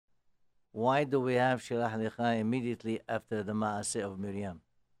Why do we have Shelach Lecha immediately after the Maaseh of Miriam?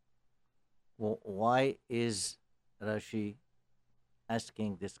 Well, why is Rashi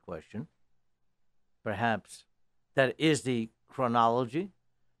asking this question? Perhaps that is the chronology.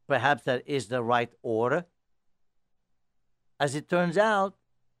 Perhaps that is the right order. As it turns out,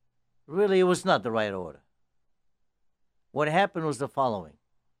 really it was not the right order. What happened was the following.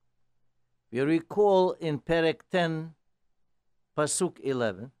 You recall in Perek 10, Pasuk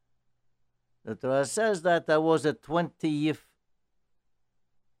 11, the Torah says that there was the 20th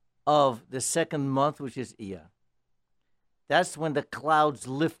of the second month, which is Iyar. That's when the clouds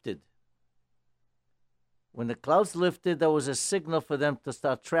lifted. When the clouds lifted, there was a signal for them to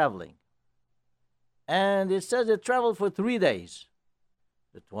start traveling. And it says they traveled for 3 days.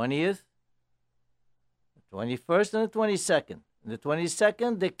 The 20th, the 21st, and the 22nd. And the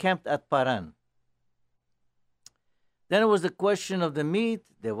 22nd, they camped at Paran. Then it was the question of the meat.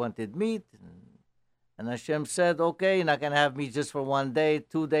 They wanted meat. And Hashem said, okay, you're not going to have meat just for 1 day,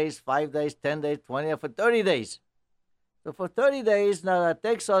 2 days, 5 days, 10 days, 20, for 30 days. So for 30 days, now that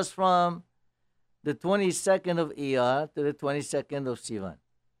takes us from the 22nd of Iyar to the 22nd of Sivan.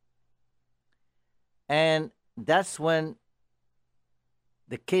 And that's when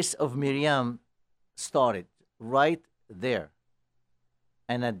the case of Miriam started, right there.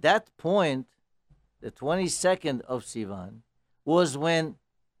 And at that point, the 22nd of Sivan, was when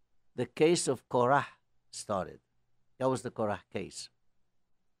the case of Korah started. That was the Korah case.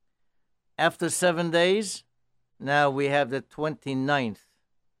 After 7 days, now we have the 29th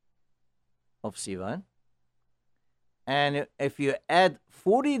of Sivan. And if you add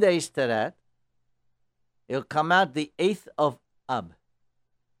 40 days to that, it'll come out the 8th of Ab.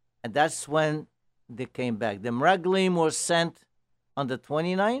 And that's when they came back. The Meraglim was sent on the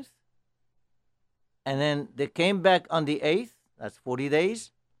 29th. And then they came back on the 8th. That's 40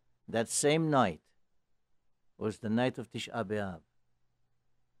 days. That same night was the night of Tisha B'Av.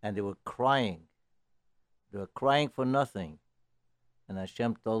 And they were crying. They were crying for nothing. And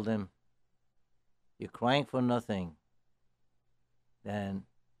Hashem told them, you're crying for nothing. Then,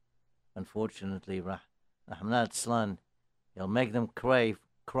 unfortunately, Rahman Tzlan, he'll make them cry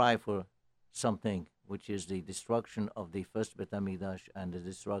for something, which is the destruction of the first Bet HaMikdash and the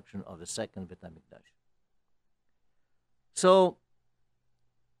destruction of the second Bet HaMikdash. So,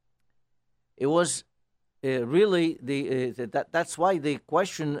 it was really that's why the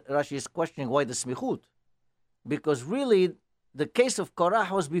question, Rashi is questioning why the smichut, because really the case of Korah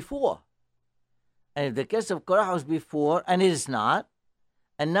was before, and if the case of Korah was before, and it is not,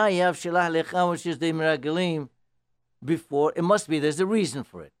 and now you have Shelach Lecha, which is the Meragelim, before, it must be there's a reason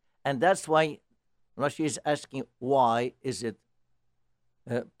for it, and that's why Rashi is asking why is it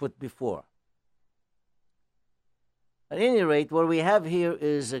put before. At any rate, what we have here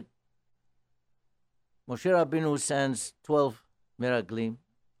is Moshe Rabbeinu sends 12 Meraglim,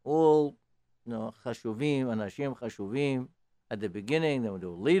 all Chashuvim, Anashim Chashuvim. At the beginning, they were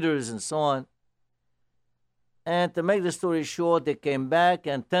leaders and so on. And to make the story short, they came back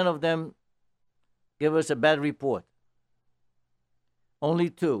and 10 of them gave us a bad report. Only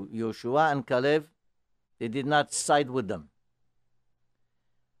 2, Yoshua and Caleb, they did not side with them.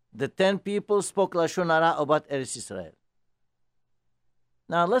 The 10 people spoke Lashon Hara about Eretz Israel.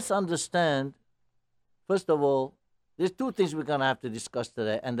 Now let's understand, first of all, there's 2 things we're going to have to discuss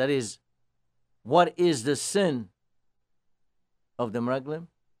today, and that is, what is the sin of the Meraglim,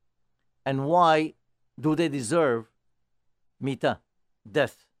 and why do they deserve mita,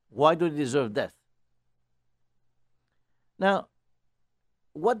 death? Why do they deserve death? Now,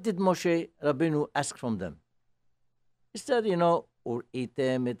 what did Moshe Rabbeinu ask from them? He said,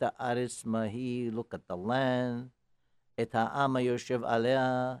 Uritem et haaretz mahi, look at the land, et ha'am hayoshev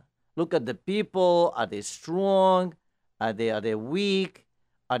alea, look at the people. Are they strong? Are they weak?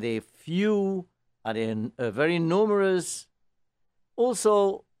 Are they few? Are they very numerous?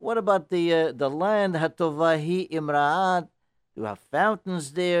 Also, what about the land? Hatovahi imra'at. Do you have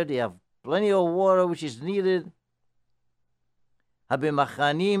fountains there? Do you have plenty of water which is needed?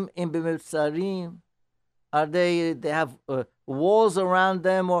 Habemachanim im b'miltzarim. Are they have walls around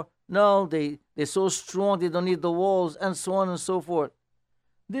them, or no? They're so strong they don't need the walls, and so on and so forth.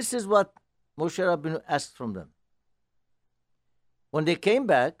 This is what Moshe Rabbeinu asked from them. When they came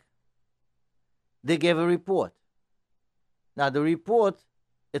back, they gave a report. Now, the report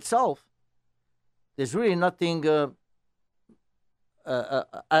itself, there's really nothing, there's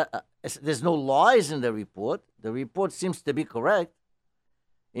no lies in the report. The report seems to be correct.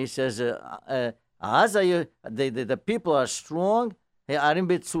 He says, the people are strong. They're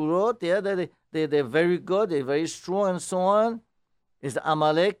very good, they're very strong, and so on. Is the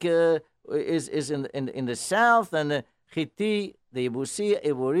Amalek is in the south, and the Hitti, the Yebusi,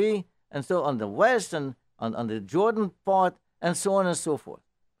 Ebori, and so on the west, and on the Jordan part, and so on and so forth.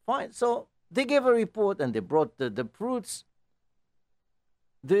 Fine. So they gave a report, and they brought the fruits.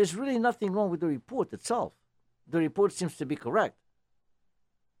 There is really nothing wrong with the report itself. The report seems to be correct.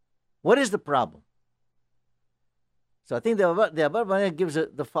 What is the problem? So I think the Abarbanel gives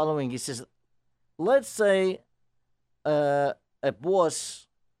the following. He says, let's say a boss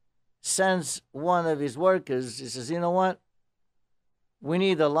sends one of his workers. He says, you know what? We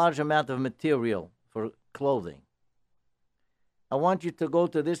need a large amount of material for clothing. I want you to go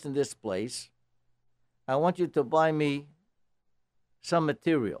to this and this place. I want you to buy me some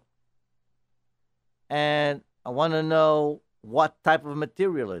material. And I want to know what type of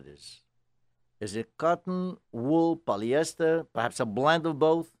material it is. Is it cotton, wool, polyester, perhaps a blend of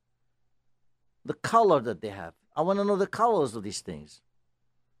both? The color that they have. I want to know the colors of these things.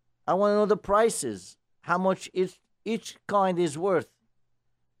 I want to know the prices, how much each kind is worth.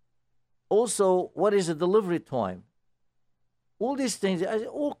 Also, what is the delivery time? All these things,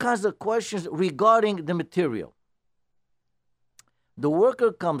 all kinds of questions regarding the material. The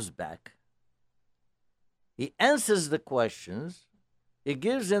worker comes back. He answers the questions. He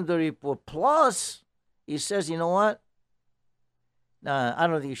gives him the report. Plus, he says, you know what? Nah, I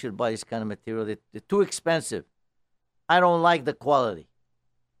don't think you should buy this kind of material. They're too expensive. I don't like the quality.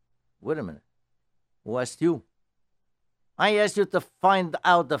 Wait a minute. Who asked you? I asked you to find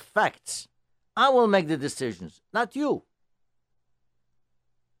out the facts. I will make the decisions, not you.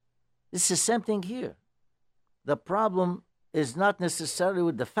 It's the same thing here. The problem is not necessarily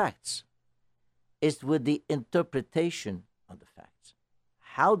with the facts. It's with the interpretation of the facts.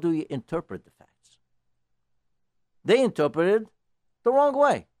 How do you interpret the facts? They interpreted the wrong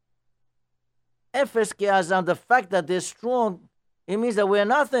way. Efes Kiazam, the fact that they're strong, it means that we're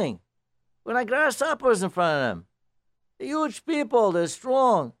nothing. We're like grasshoppers in front of them. They're huge people, they're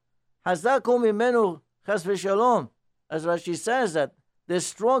strong. Hazaku mimenu chas v'shalom. As Rashi says that they're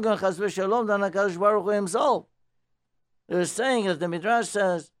stronger chas v'shalom than HaKadosh Baruch Hu himself. They're saying, as the Midrash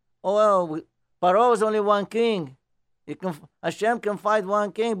says, oh well, Paro is only one king. Hashem can fight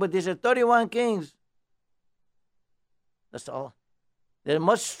one king, but there's 31 kings. That's all. They're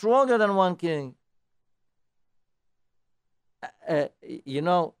much stronger than one king.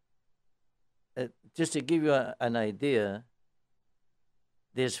 Just to give you an idea,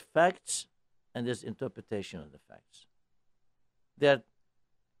 there's facts and there's interpretation of the facts.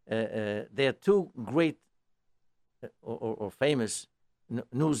 There are two great or famous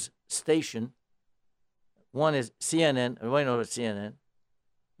news station. One is CNN, everybody knows CNN.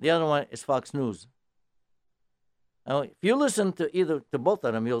 The other one is Fox News. Now, if you listen to both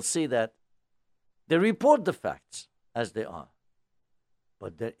of them, you'll see that they report the facts as they are,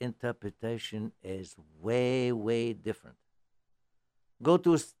 but their interpretation is way, way different. Go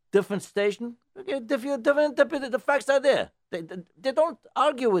to a different station, different interpret. The facts are there. They don't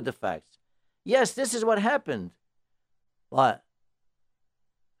argue with the facts. Yes, this is what happened, but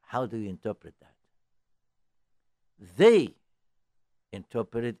how do you interpret that? They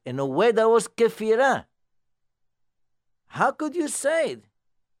interpreted in a way that was kefirah. How could you say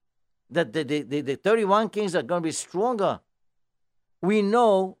that the 31 kings are going to be stronger? We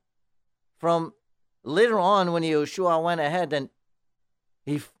know from later on when Yeshua went ahead and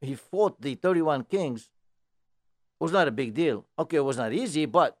he fought the 31 kings, it was not a big deal. Okay, it was not easy,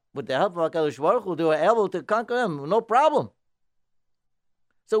 but with the help of HaKadosh Baruch Hu, they were able to conquer them, no problem.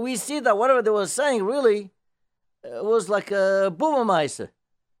 So we see that whatever they were saying really was like a boomermeister.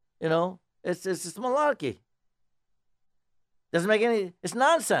 It's malarkey. Doesn't make any, it's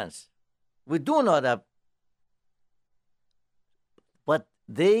nonsense. We do know that. But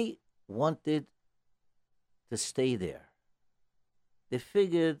they wanted to stay there. They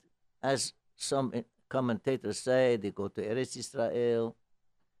figured, as some commentators say, they go to Eretz Israel.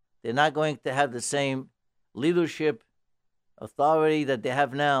 They're not going to have the same leadership, authority that they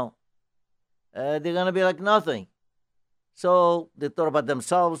have now. They're going to be like nothing. So they thought about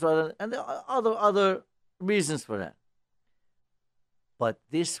themselves, and there are other reasons for that. But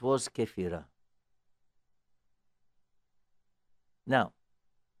this was kefirah. Now,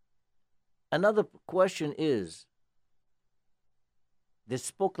 another question is, they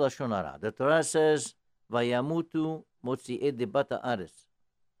spoke Lashon Hara. The Torah says, Vayamutu motzi'e debat haaretz.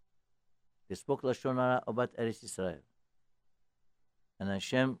 They spoke Lashon Hara about Eretz Israel. And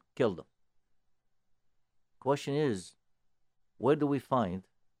Hashem killed them. Question is, where do we find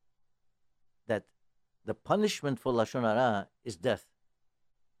that the punishment for Lashon Hara is death?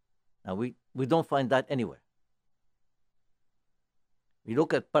 Now, we don't find that anywhere. You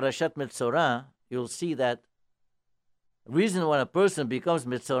look at Parashat Metzorah, you'll see that the reason when a person becomes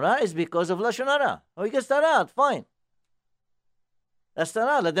Metzorah is because of Lashon Hara. Oh, he gets Tarat, fine. That's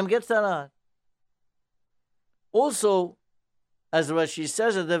Tarat, let them get Tarat. Also, as Rashi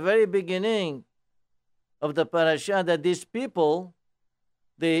says at the very beginning of the parasha, that these people,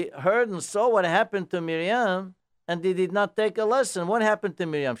 they heard and saw what happened to Miriam, and they did not take a lesson. What happened to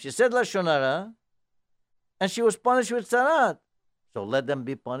Miriam? She said Lashon Hara, and she was punished with Tarat. So let them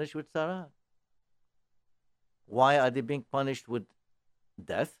be punished with Tarat. Why are they being punished with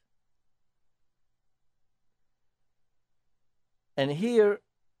death? And here,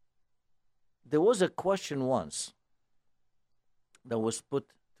 there was a question once that was put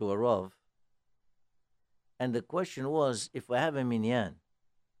to a Rav, and the question was, if we have a minyan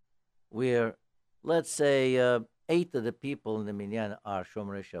where, let's say, 8 of the people in the minyan are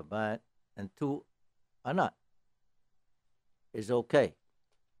Shomrei Shabbat and 2 are not, is it okay?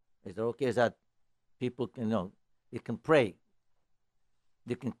 Is it okay? Is that people can, you can pray,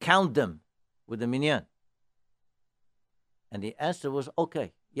 you can count them with the minyan? And the answer was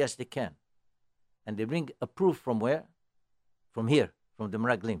okay, yes, they can. And they bring a proof from where? From here, from the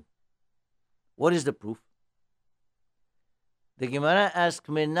Meraglim. What is the proof? The Gemara asks,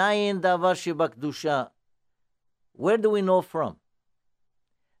 Menayin davar shebakdusha. Where do we know from?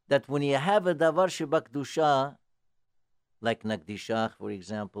 That when you have a davar shebakdusha, like Nagdishach, for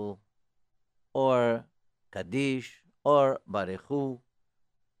example, or Kaddish, or Barechu,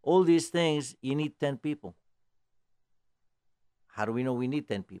 all these things, you need 10 people. How do we know we need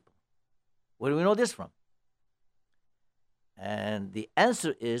 10 people? Where do we know this from? And the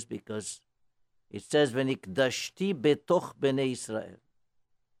answer is because it says, V'nikdashti betoch b'nei Yisrael.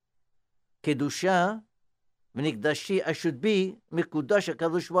 Kedusha, v'nikdashti, I should be, mikudash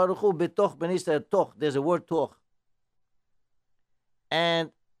HaKadosh Baruch Hu, betoch b'nei Yisrael, toch. There's a word toch.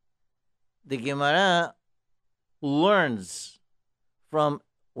 And the Gemara learns from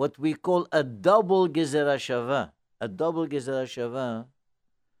what we call a double Gezerah Shava. A double Gezerah Shava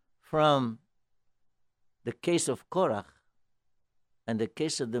from the case of Korach and the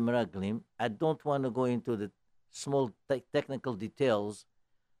case of the Meraglim. I don't want to go into the small technical details,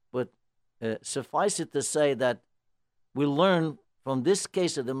 but suffice it to say that we learn from this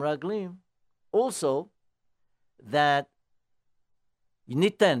case of the Meraglim also that you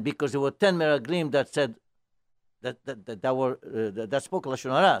need 10 because there were 10 Meraglim that said that spoke Lashon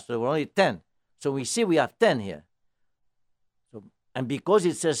Hara, so there were only 10. So we see we have 10 here. And because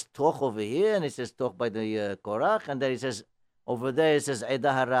it says Toch over here, and it says Toch by the Korach, and then it says over there, it says Eda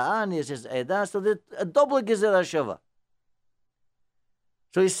Hara'ah, and it says Eda, so that a double Gezerah Shava.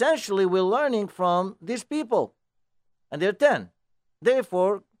 So essentially, we're learning from these people, and they're 10.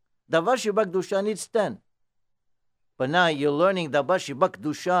 Therefore, Davar Shebak Dusha needs 10. But now you're learning Davar Shebak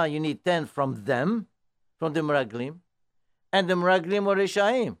Dusha, you need 10 from them, from the Meraglim, and the Meraglim or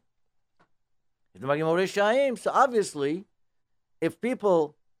Reshaim. The Meraglim or Reshaim, so obviously, if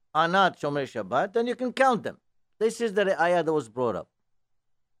people are not Shomer Shabbat, then you can count them. This is the Re'ayah that was brought up.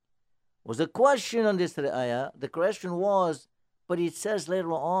 Was a question on this Re'ayah. The question was, but it says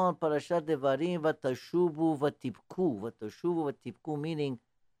later on, Parashat Devarim, Vatashuvu Vatibku. Vatashuvu Vatibku, meaning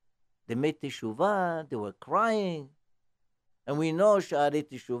they made Teshuvah, they were crying. And we know Sha'arei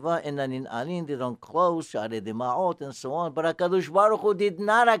Teshuvah, and then in Alin, they don't close, Sha'arei Dema'ot, and so on. But HaKadosh Baruch Hu did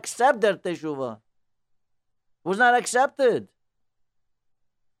not accept their Teshuvah. It was not accepted.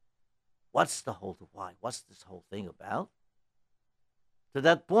 What's the whole why? What's this whole thing about? To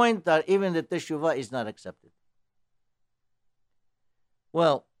that point that even the teshuvah is not accepted.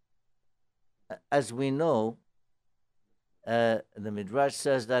 Well, as we know, the Midrash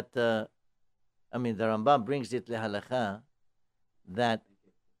says that, the Rambam brings it lehalakha, that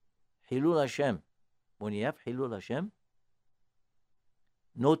Hilul Hashem, when you have Hilul Hashem,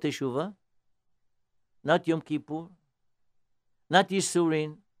 no teshuvah, not Yom Kippur, not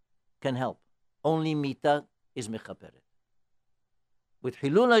Yisurin, can help. Only Mita is mechaperet. With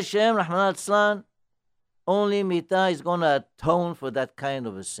Hilul Hashem, Rahman Atzlan, only Mita is going to atone for that kind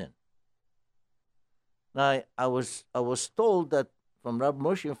of a sin. Now, I was told that from Rabbi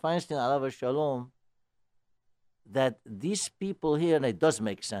Moshe Feinstein, Alav Shalom, that these people here, and it does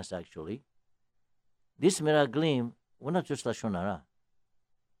make sense actually, this Meraglim, were not just Lashon Hara.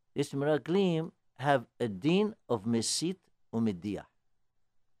 This Meraglim have a din of Mesit Umediyah.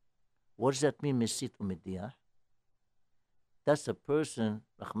 What does that mean, Mesit Umediyah? That's a person,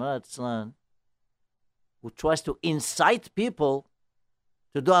 Rahman Atzlan, who tries to incite people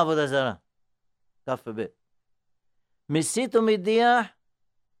to do Avodah Zarah. God forbid. Mesit Umediyah,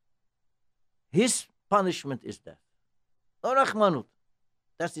 his punishment is death. No Rahmanut.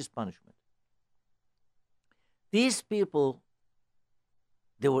 That's his punishment. These people,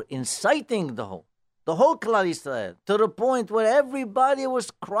 they were inciting the whole Klal Yisrael, to the point where everybody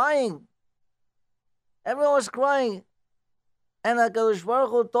was crying. Everyone was crying. And HaKadosh Baruch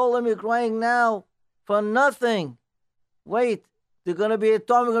Hu told them, you're crying now for nothing. Wait, there's going to be a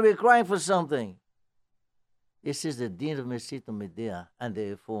time you're going to be crying for something. This is the din of Mesita Medea, and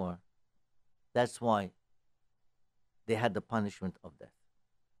therefore, that's why they had the punishment of death.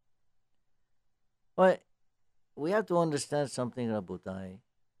 But we have to understand something, Rabotai.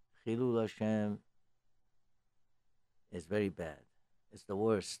 Chilul Hashem is very bad. It's the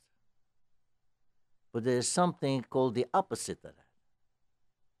worst. But there is something called the opposite of that.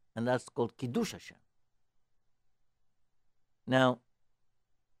 And that's called Kiddush Hashem. Now,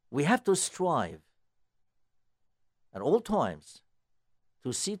 we have to strive at all times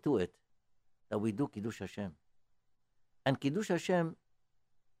to see to it that we do Kiddush Hashem. And Kiddush Hashem,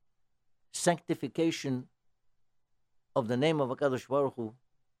 sanctification of the name of HaKadosh Baruch Hu,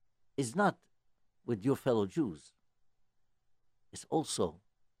 is not with your fellow Jews. It's also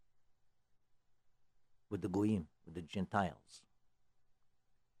with the Goyim, with the Gentiles.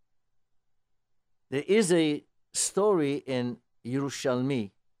 There is a story in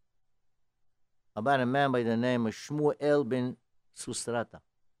Yerushalmi about a man by the name of Shmuel ben Susrata.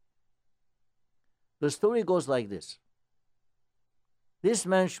 The story goes like this. This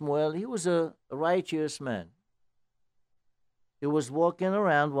man, Shmuel, he was a righteous man. He was walking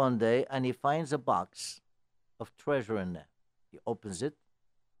around one day and he finds a box of treasure in there. He opens it.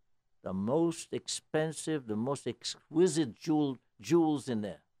 The most expensive, the most exquisite jewels in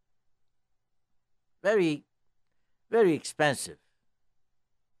there. Very, very expensive.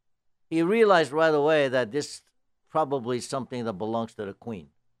 He realized right away that this is probably something that belongs to the queen.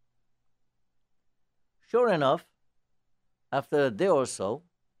 Sure enough, after a day or so,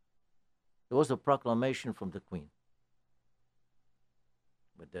 there was a proclamation from the queen.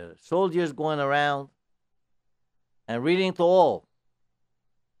 With the soldiers going around and reading to all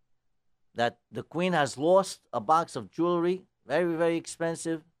that the queen has lost a box of jewelry, very, very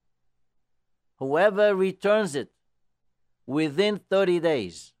expensive. Whoever returns it within 30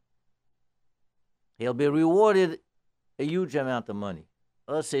 days, he'll be rewarded a huge amount of money.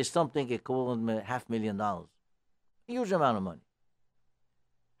 Let's say something equivalent to $500,000. A huge amount of money.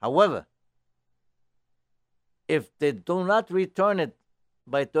 However, if they do not return it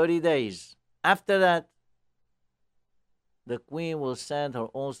by 30 days, after that, the queen will send her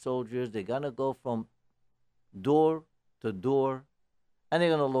own soldiers. They're going to go from door to door, and they're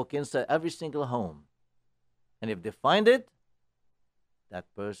going to look inside every single home. And if they find it, that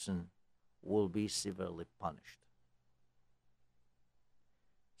person will be severely punished.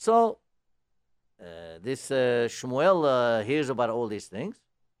 So, this Shmuel hears about all these things,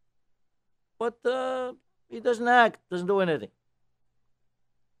 but he doesn't act, doesn't do anything.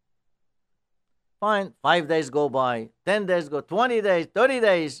 Fine, 5 days go by, 10 days go, 20 days, 30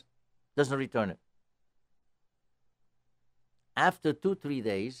 days, doesn't return it. After 2-3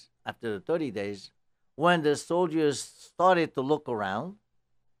 days, after the 30 days, when the soldiers started to look around,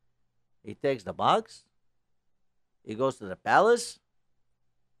 he takes the box, he goes to the palace,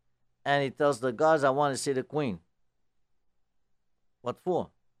 and he tells the guards, I want to see the queen. What for?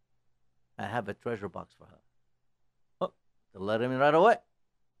 I have a treasure box for her. Oh, they let him in right away.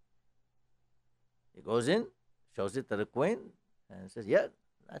 He goes in, shows it to the queen, and says, yeah,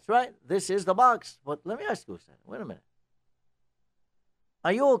 that's right, this is the box. But let me ask you a second, wait a minute.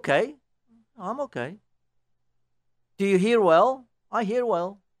 Are you okay? I'm okay. Do you hear well? I hear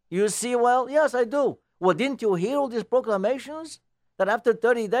well. You see well? Yes, I do. Well, didn't you hear all these proclamations that after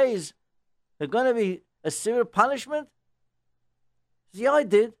 30 days there's going to be a severe punishment? Yeah, I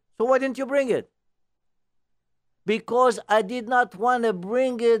did. So why didn't you bring it? Because I did not want to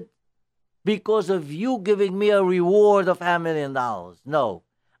bring it because of you giving me a reward of $500,000. No.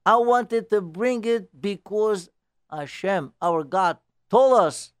 I wanted to bring it because Hashem, our God, told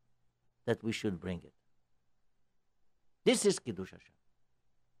us that we should bring it. This is Kiddush Hashem.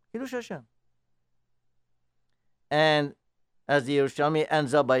 Kiddush Hashem. And as the Yerushalmi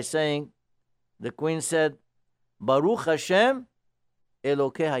ends up by saying, the queen said, Baruch Hashem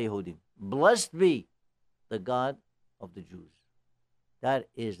Elokei HaYehudim. Blessed be the God of the Jews. That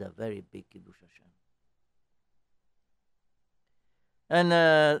is a very big Kiddush Hashem.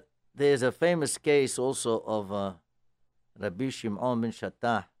 And there's a famous case also of Rabbi Shimon ben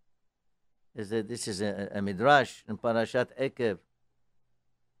Shattah. This is a midrash in Parashat Ekev.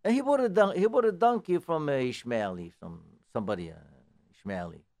 And he bought a donkey from Ishmaeli, somebody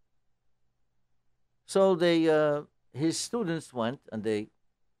Ishmaeli. So his students went and they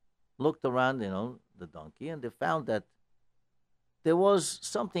looked around, the donkey, and they found that there was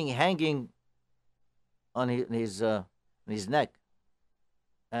something hanging on his neck,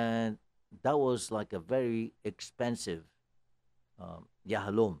 and that was like a very expensive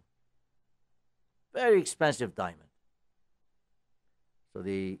yahalom, very expensive diamond. So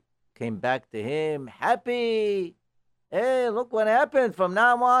they came back to him happy. Hey, look what happened. From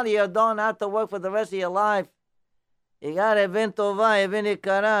now on, you don't have to work for the rest of your life. You got event tova, event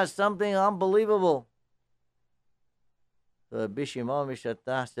ikara, something unbelievable. So Rabbi Shimon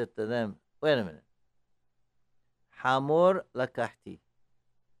Mishatah said to them, wait a minute. Hamor lakahti.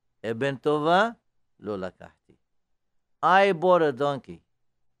 Eben tova lo lakahti. I bought a donkey.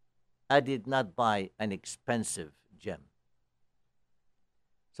 I did not buy an expensive gem.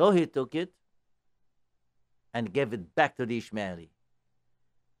 So he took it and gave it back to the Ishmaeli.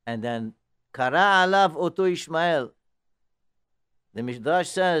 And then, Kara alav oto Ishmael. The Midrash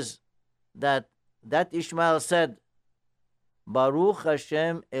says that Ishmael said, Baruch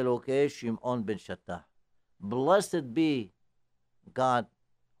Hashem Elokei Shimon ben Shattah. Blessed be God,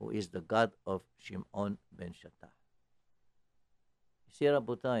 who is the God of Shimon ben Shattah. See,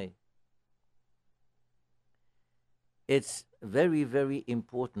 Rabotai, it's very, very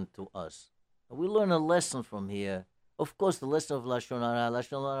important to us. We learn a lesson from here. Of course, the lesson of Lashon Hara.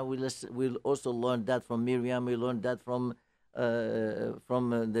 Lashon Hara, we also learned that from Miriam. We learned that from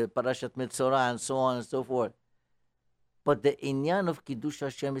the Parashat Metzorah and so on and so forth. But the inyan of Kiddush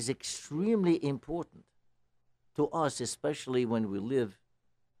Hashem is extremely important to us, especially when we live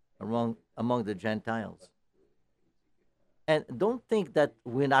among the Gentiles. And don't think that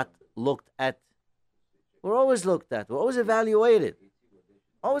we're not looked at. We're always looked at. We're always evaluated.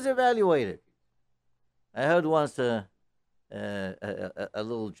 Always evaluated. I heard once a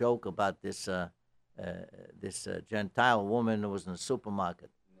little joke about this Gentile woman who was in a supermarket,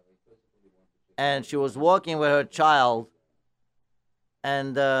 and she was walking with her child,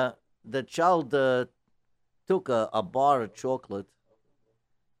 and the child took a bar of chocolate,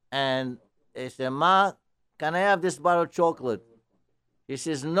 and he said, "Ma, can I have this bar of chocolate?" He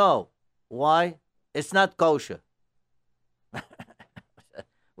says, "No." Why? It's not kosher.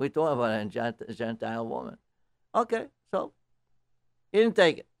 We're talking about a Gentile woman. Okay, so he didn't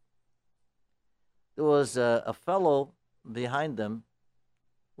take it. There was a fellow behind them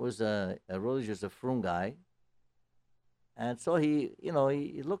who was a religious, a frum guy. And so he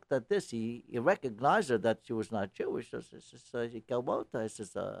looked at this. He recognized her that she was not Jewish. So he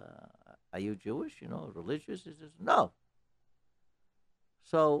says, are you Jewish, religious? He says, no.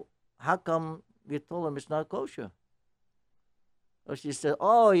 So how come you told him it's not kosher? So she said,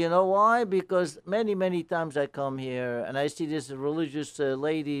 oh, you know why? Because many, many times I come here and I see these religious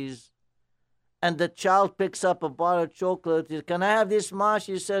ladies, and the child picks up a bar of chocolate. He says, can I have this, Ma?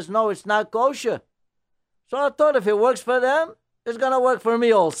 She says, no, it's not kosher. So I thought if it works for them, it's going to work for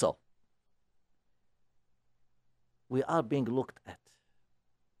me also. We are being looked at.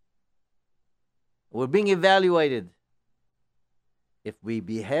 We're being evaluated. If we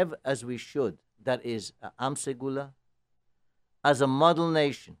behave as we should, that is Am Segula, as a model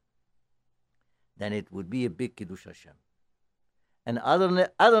nation, then it would be a big Kiddush Hashem. And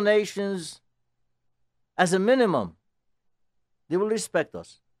other nations, as a minimum, they will respect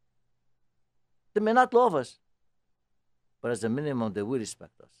us. They may not love us, but as a minimum, they will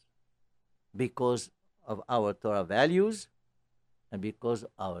respect us because of our Torah values and because of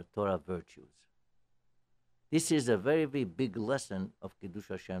our Torah virtues. This is a very, very big lesson of Kiddush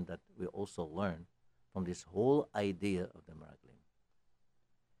Hashem that we also learn from this whole idea of the Meraglim.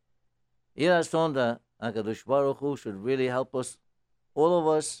 Yirason, HaKadosh Baruch Hu should really help us, all of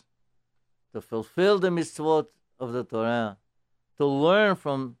us, to fulfill the mitzvot of the Torah, to learn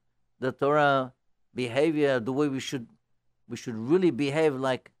from the Torah behavior, the way we should really behave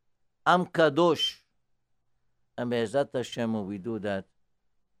like Am Kadosh. And Be'ezrat Hashem, when we do that,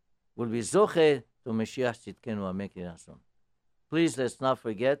 we'll be Zoche to Mashiach Tzidkenu Amen Yirason. Please, let's not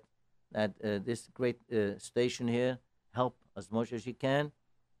forget that this great station here, help as much as you can.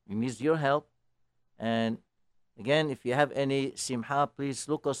 We need your help. And again, if you have any simcha, please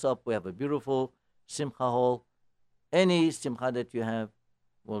look us up. We have a beautiful simcha hall. Any simcha that you have,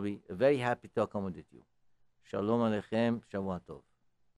 we'll be very happy to accommodate you. Shalom Aleichem, Shavua Tov.